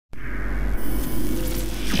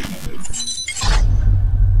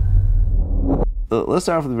let's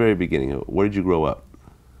start from the very beginning. Where did you grow up?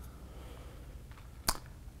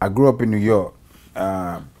 I grew up in New York,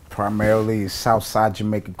 primarily South Side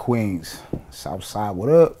Jamaica, Queens. South Side, what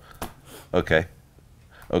up? Okay,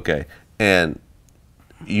 okay. And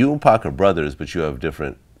you and Pac are brothers, but you have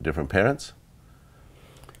different parents?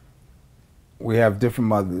 We have different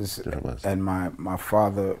mothers, Different mothers. and my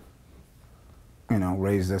father,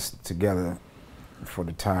 raised us together for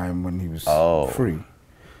the time when he was free.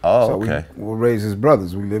 Oh, So okay. we were raised as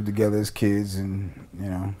brothers. We lived together as kids, and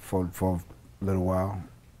for a little while.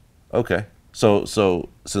 Okay. So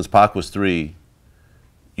since Pac was 3,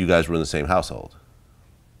 you guys were in the same household?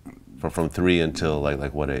 From 3 until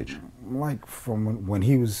like what age? Like from when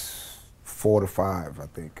he was 4 to 5, I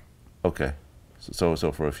think. Okay. So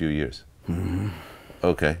for a few years. Mm-hmm.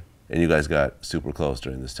 Okay. And you guys got super close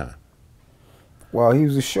during this time? Well, he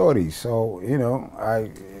was a shorty, so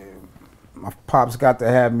my pops got to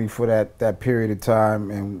have me for that period of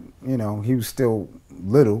time, and he was still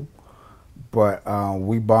little, but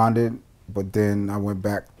we bonded. But then I went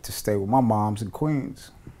back to stay with my mom's in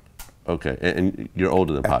Queens. Okay. And you're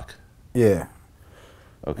older than Pac? Yeah.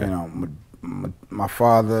 Okay. My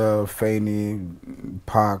father, Fanny,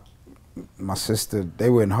 Pac, my sister, they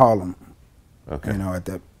were in Harlem. Okay. At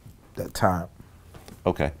that time.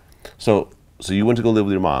 Okay. So you went to go live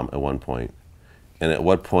with your mom at one point, and at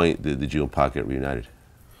what point did you and Pac get reunited?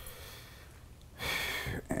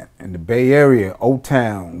 In the Bay Area, Old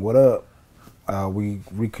Town, what up? We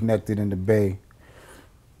reconnected in the Bay.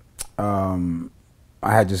 I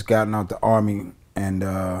had just gotten out the Army, and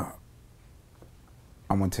I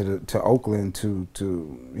went to Oakland to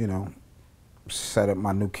set up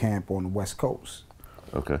my new camp on the West Coast.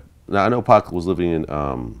 Okay. Now I know Pac was living in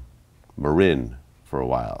Marin for a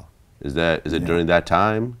while. Is it during that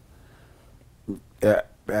time? Yeah,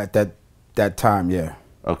 at that time, yeah.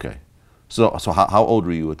 Okay. So how old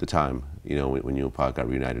were you at the time? When you and Pac got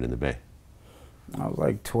reunited in the Bay? I was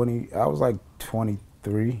like 20. I was like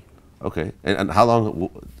 23. Okay. And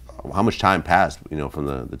how much time passed? From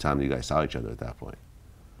the time that you guys saw each other at that point?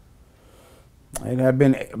 It had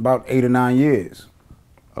been about 8 or 9 years.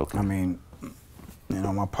 Okay. I mean,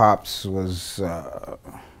 my pops is a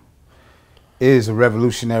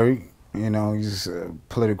revolutionary. He's a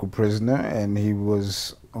political prisoner, and he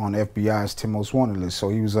was on FBI's 10 Most Wanted list. So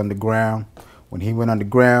he was underground. When he went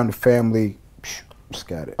underground, the family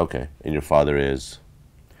scattered. Okay. And your father is?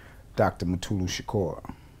 Dr. Mutulu Shakur.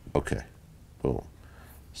 Okay. Boom.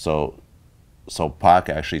 So Pac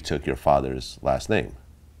actually took your father's last name.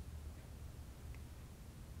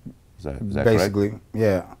 Is that basically correct?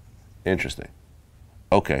 Yeah. Interesting.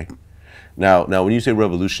 Okay. Now when you say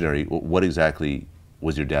revolutionary, what exactly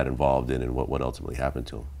was your dad involved in, and what ultimately happened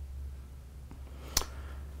to him?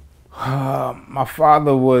 My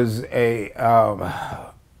father was a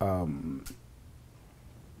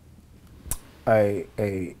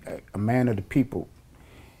man of the people.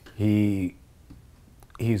 He's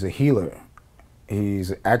a healer.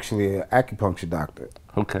 He's actually an acupuncture doctor.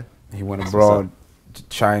 Okay. He went abroad to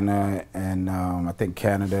China and I think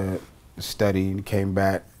Canada to study, and came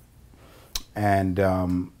back, and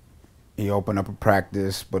he opened up a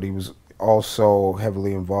practice, but he was also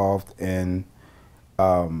heavily involved in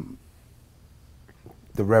the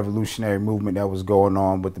revolutionary movement that was going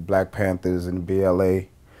on with the Black Panthers and the BLA.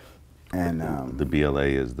 And the BLA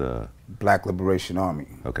is the Black Liberation Army.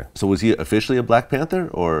 Okay. So was he officially a Black Panther,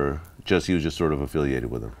 or he was just sort of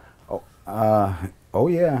affiliated with him? Oh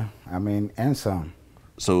yeah. I mean, and some.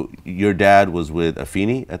 So your dad was with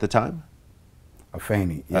Afeni at the time?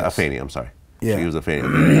 Afeni, yes. Afeni, I'm sorry. Yeah. He was Afeni.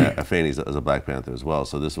 Afeni is a Black Panther as well.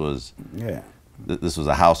 So this was this was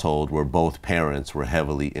a household where both parents were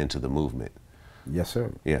heavily into the movement. Yes,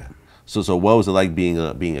 sir. Yeah. So what was it like being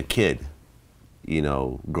a kid,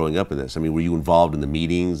 growing up in this? I mean, were you involved in the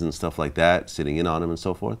meetings and stuff like that, sitting in on them and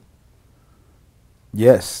so forth?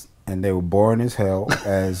 Yes, and they were boring as hell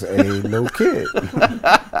as a little kid.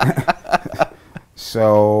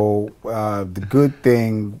 So the good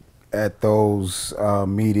thing at those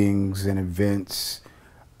meetings and events,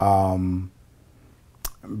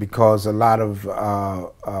 because a lot of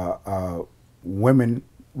women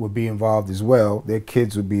would be involved as well. Their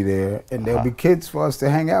kids would be there, and there'll be kids for us to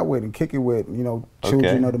hang out with and kick it with,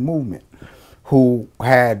 children of the movement who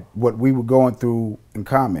had what we were going through in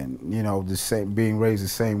common, the same, being raised the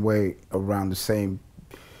same way, around the same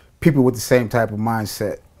people with the same type of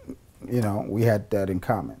mindset. We had that in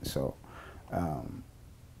common. So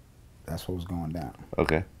that's what was going down.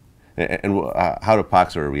 Okay. And how did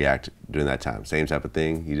Pac sort of react during that time? Same type of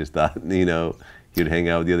thing? He just thought, he'd hang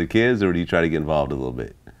out with the other kids, or did he try to get involved a little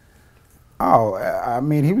bit? Oh, I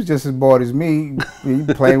mean, he was just as bored as me. He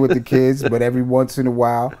playing with the kids, but every once in a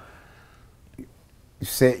while,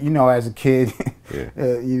 you know, as a kid,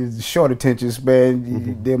 short attention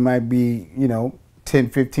span, there might be, you know, 10,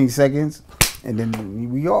 15 seconds, and then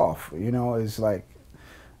we off. You know, it's like,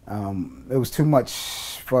 it was too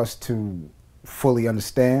much for us to fully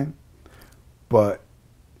understand, but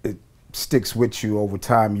it sticks with you over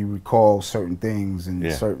time. You recall certain things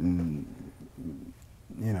and certain,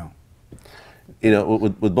 you know. You know,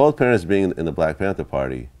 with both parents being in the Black Panther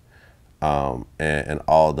Party, and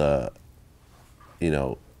all the, you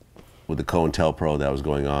know, with the COINTELPRO that was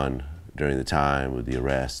going on during the time with the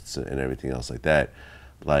arrests and everything else like that,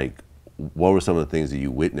 like, what were some of the things that you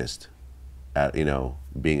witnessed at, you know,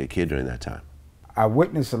 being a kid during that time? I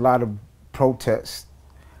witnessed a lot of protests.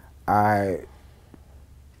 I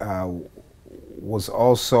was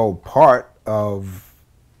also part of,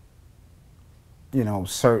 you know,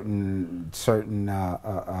 certain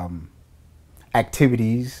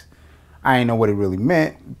activities. I didn't know what it really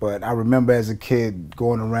meant, but I remember as a kid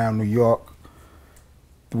going around New York.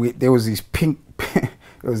 There was these pink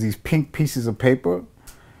pieces of paper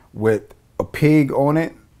with a pig on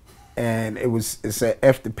it, and it said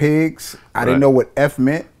F the pigs. I didn't know what F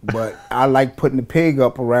meant, but I liked putting the pig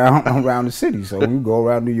up around the city. So we go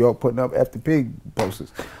around New York putting up F the pig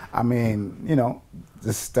posters. I mean, you know,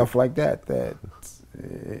 just stuff like that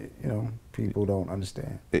you know, people don't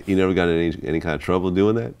understand. You never got in any kind of trouble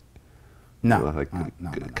doing that? No. You know, like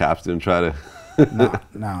no. cops didn't try to.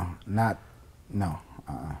 No.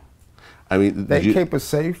 I mean, they kept us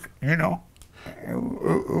safe. You know, it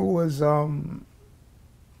was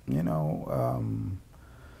you know,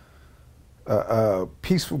 a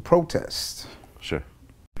peaceful protest. Sure.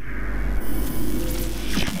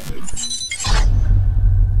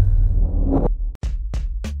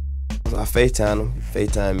 I FaceTimed him, he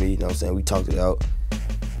FaceTimed me, you know what I'm saying? We talked it out.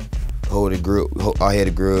 I had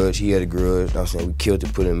a grudge, he had a grudge, you know what I'm saying? We killed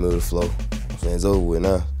it, put it in the middle of the floor. You know what I'm saying? It's over with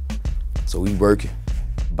now. So we working.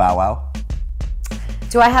 Bow wow.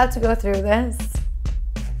 Do I have to go through this?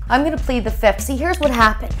 I'm gonna plead the fifth. See, here's what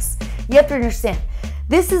happens. You have to understand,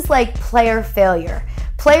 this is like player failure.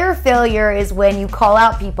 Player failure is when you call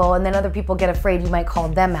out people and then other people get afraid you might call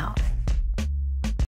them out.